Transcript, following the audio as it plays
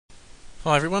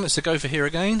Hi everyone, it's the Gopher here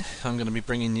again. I'm going to be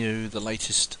bringing you the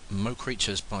latest Mo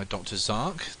Creatures by Dr.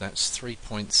 Zark. That's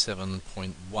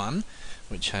 3.7.1,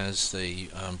 which has the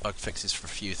bug fixes for a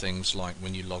few things like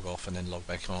when you log off and then log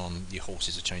back on, your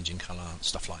horses are changing colour,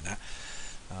 stuff like that.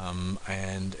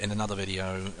 And in another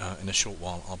video, in a short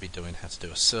while, I'll be doing how to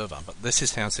do a server. But this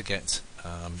is how to get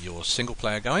your single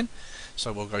player going.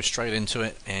 So we'll go straight into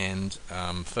it, and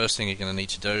first thing you're going to need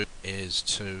to do is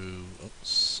to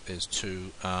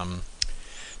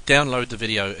download the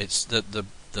video. It's the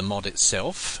mod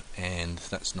itself, and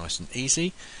that's nice and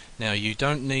easy. Now you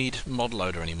don't need mod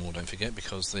loader anymore, don't forget,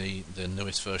 because the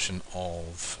newest version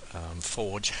of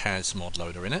Forge has mod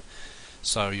loader in it.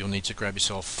 So you'll need to grab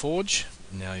yourself Forge.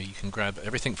 Now you can grab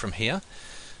everything from here.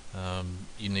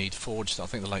 You need Forge. I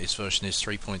think the latest version is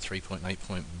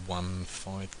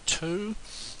 3.3.8.152,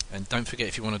 and don't forget,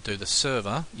 if you want to do the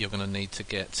server, you're going to need to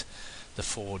get the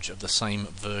Forge of the same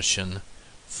version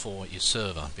for your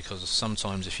server, because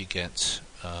sometimes if you get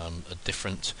a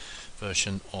different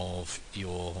version of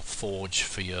your Forge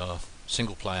for your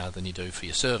single player than you do for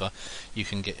your server, you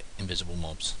can get invisible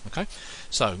mobs. Okay,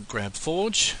 so grab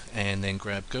Forge and then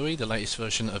grab GUI, the latest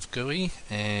version of GUI,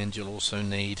 and you'll also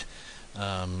need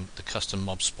the custom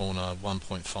mob spawner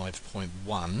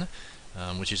 1.5.1,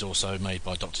 which is also made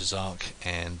by Dr. Zark,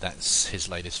 and that's his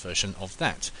latest version of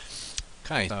that.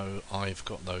 Okay, so I've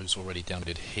got those already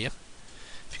downloaded here.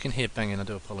 If you can hear banging, I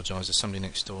do apologise. There's somebody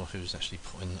next door who's actually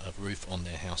putting a roof on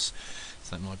their house,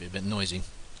 so that might be a bit noisy.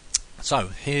 So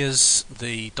here's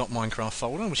the .minecraft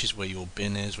folder, which is where your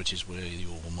bin is, which is where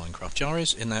your Minecraft jar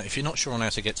is. In that, if you're not sure on how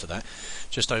to get to that,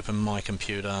 just open My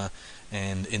Computer,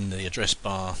 and in the address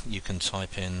bar you can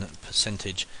type in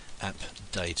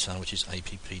 %appdata, which is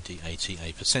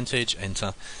APPDATA percentage,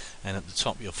 enter, and at the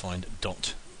top you'll find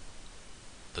dot.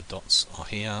 The dots are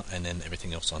here, and then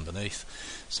everything else underneath.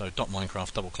 So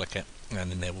 .minecraft, double click it,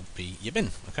 and then there will be your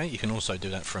bin. Okay, you can also do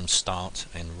that from start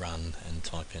and run and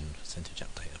type in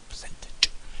 %appdata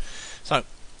percentage. So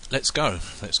let's go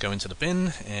into the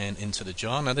bin and into the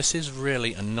jar. Now this is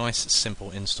really a nice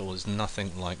simple install. There's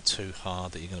nothing like too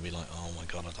hard that you're going to be like, oh my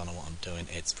god, I don't know what I'm doing.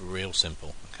 It's real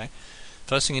simple. Okay,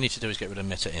 first thing you need to do is get rid of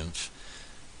meta-inf.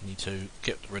 You need to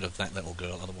get rid of that little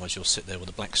girl, otherwise you'll sit there with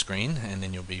a black screen, and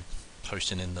then you'll be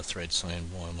posting in the thread saying,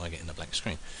 why am I getting the black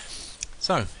screen?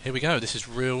 So here we go. This is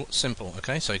real simple.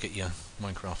 Okay, so you get your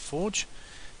Minecraft Forge,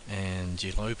 and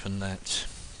you'll open that,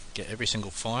 get every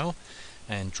single file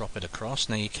and drop it across.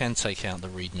 Now you can take out the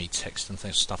readme text and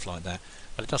things, stuff like that,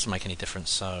 but it doesn't make any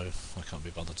difference, so I can't be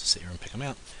bothered to sit here and pick them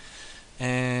out.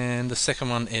 And the second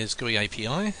one is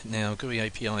GUIAPI. Now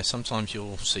GUIAPI, sometimes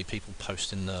you'll see people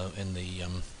post in the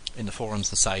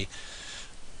forums and say,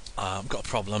 I've got a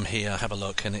problem here, have a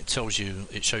look, and it shows you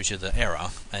the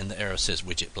error, and the error says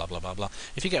widget blah blah blah blah.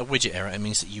 If you get a widget error, it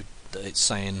means that it's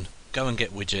saying go and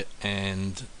get widget,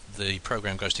 and the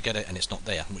program goes to get it and it's not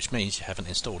there, which means you haven't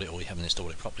installed it, or you haven't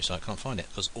installed it properly, so I can't find it,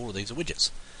 because all of these are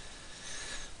widgets.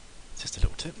 Just a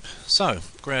little tip. So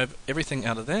grab everything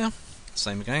out of there,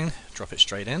 same again, drop it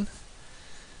straight in.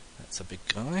 That's a big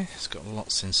guy. It's got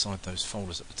lots inside those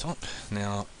folders at the top.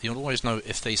 Now you'll always know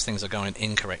if these things are going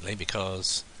incorrectly,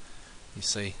 because you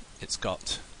see it's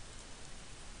got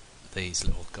these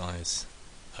little guys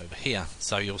over here,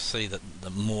 so you'll see that the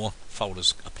more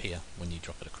folders appear when you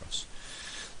drop it across.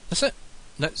 That's it.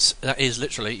 That is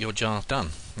literally your jar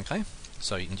done. Okay,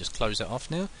 so you can just close that off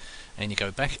now, and you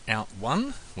go back out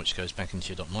one, which goes back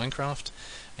into your .minecraft,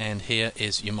 and here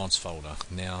is your mods folder.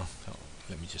 Now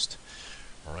let me just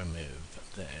remove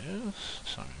there,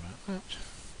 sorry about that.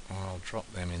 I'll drop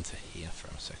them into here for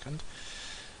a second.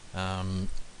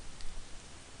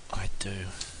 I do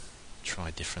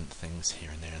try different things here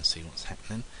and there and see what's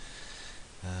happening,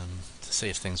 to see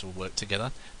if things will work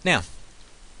together. Now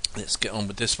let's get on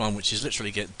with this one, which is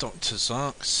literally get Dr.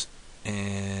 Zark's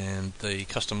and the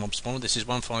custom mob spawner. This is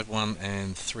 151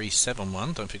 and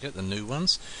 371, don't forget the new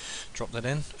ones. Drop that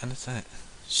in, and that's that.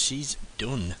 She's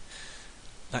done.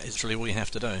 That is really all you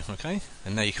have to do. Okay,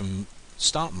 and now you can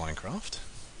start Minecraft.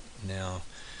 Now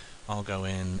I'll go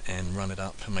in and run it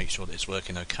up and make sure that it's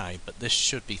working okay, but this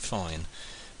should be fine.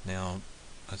 Now,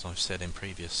 as I've said in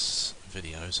previous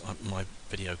videos, my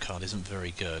video card isn't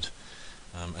very good,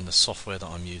 and the software that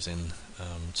I'm using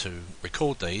to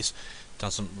record these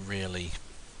doesn't really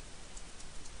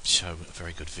show a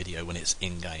very good video when it's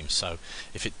in-game, so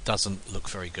if it doesn't look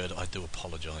very good, I do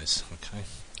apologise. Okay,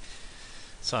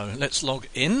 so let's log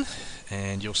in,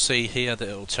 and you'll see here that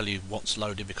it will tell you what's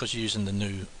loaded, because you're using the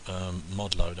new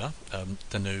mod loader,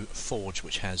 the new Forge,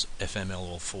 which has FML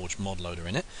or Forge mod loader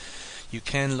in it. You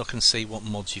can look and see what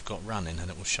mods you've got running, and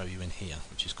it will show you in here,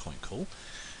 which is quite cool.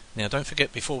 Now don't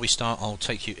forget, before we start, I'll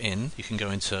take you in. You can go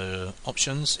into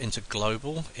options, into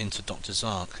global, into Dr.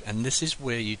 Zark, and this is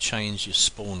where you change your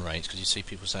spawn rates, because you see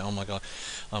people say, oh my god,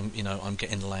 I'm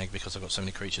getting lag because I've got so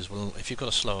many creatures. Well, if you've got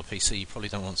a slower PC, you probably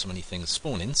don't want so many things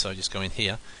spawning, so just go in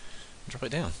here and drop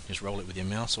it down. Just roll it with your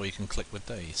mouse, or you can click with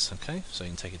these. Okay, so you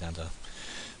can take it down to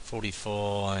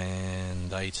 44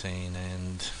 and 18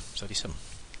 and 37.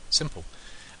 Simple.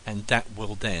 And that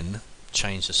will then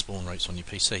change the spawn rates on your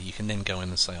PC. You can then go in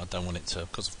and say, I don't want it to,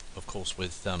 because of course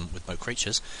with no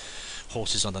creatures,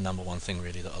 horses are the number one thing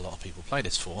really that a lot of people play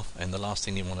this for, and the last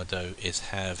thing you want to do is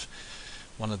have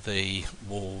one of the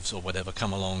wolves or whatever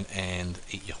come along and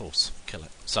eat your horse, kill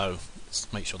it. So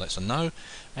make sure that's a no,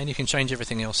 and you can change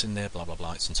everything else in there, blah blah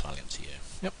blah. It's entirely up to you.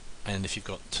 Yep. And if you've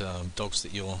got dogs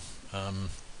that you're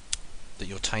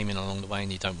taming along the way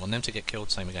and you don't want them to get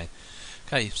killed, same again.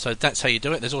 Okay, so that's how you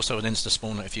do it. There's also an insta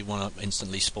spawner if you want to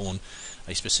instantly spawn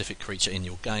a specific creature in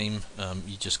your game.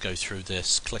 You just go through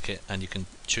this, click it, and you can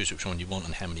choose which one you want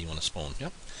and how many you want to spawn.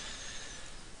 Yep.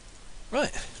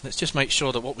 Right, let's just make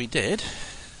sure that what we did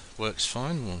works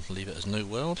fine. We'll leave it as new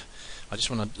world. I just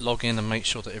want to log in and make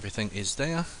sure that everything is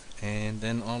there, and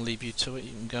then I'll leave you to it.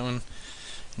 You can go and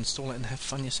install it and have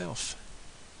fun yourself.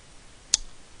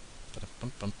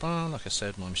 Like I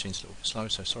said, my machine's a little bit slow,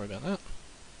 so sorry about that.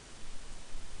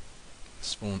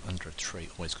 Spawn under a tree,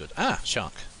 always good. Ah,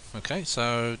 shark. Okay,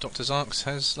 so Dr. Zarks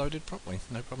has loaded properly,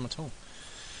 no problem at all.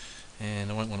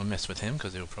 And I won't want to mess with him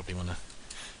because he'll probably want to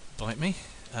bite me.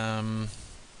 And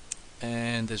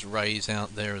there's Ray's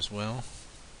out there as well.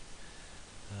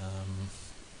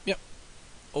 Yep,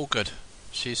 all good.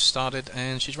 She's started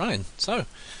and she's running. So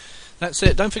that's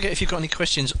it. Don't forget, if you've got any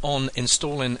questions on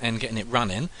installing and getting it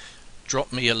running,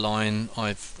 drop me a line.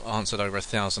 I've answered over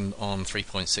 1,000 on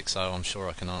 3.60. I'm sure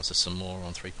I can answer some more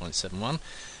on 3.71.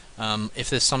 If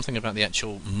there's something about the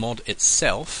actual mod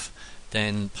itself,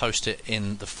 then post it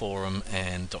in the forum,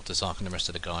 and Dr. Zark and the rest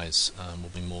of the guys will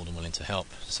be more than willing to help.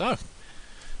 So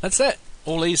that's it.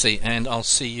 All easy, and I'll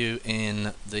see you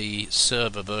in the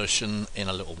server version in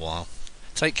a little while.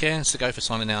 Take care. It's the Go for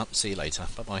signing out. See you later.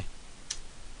 Bye bye.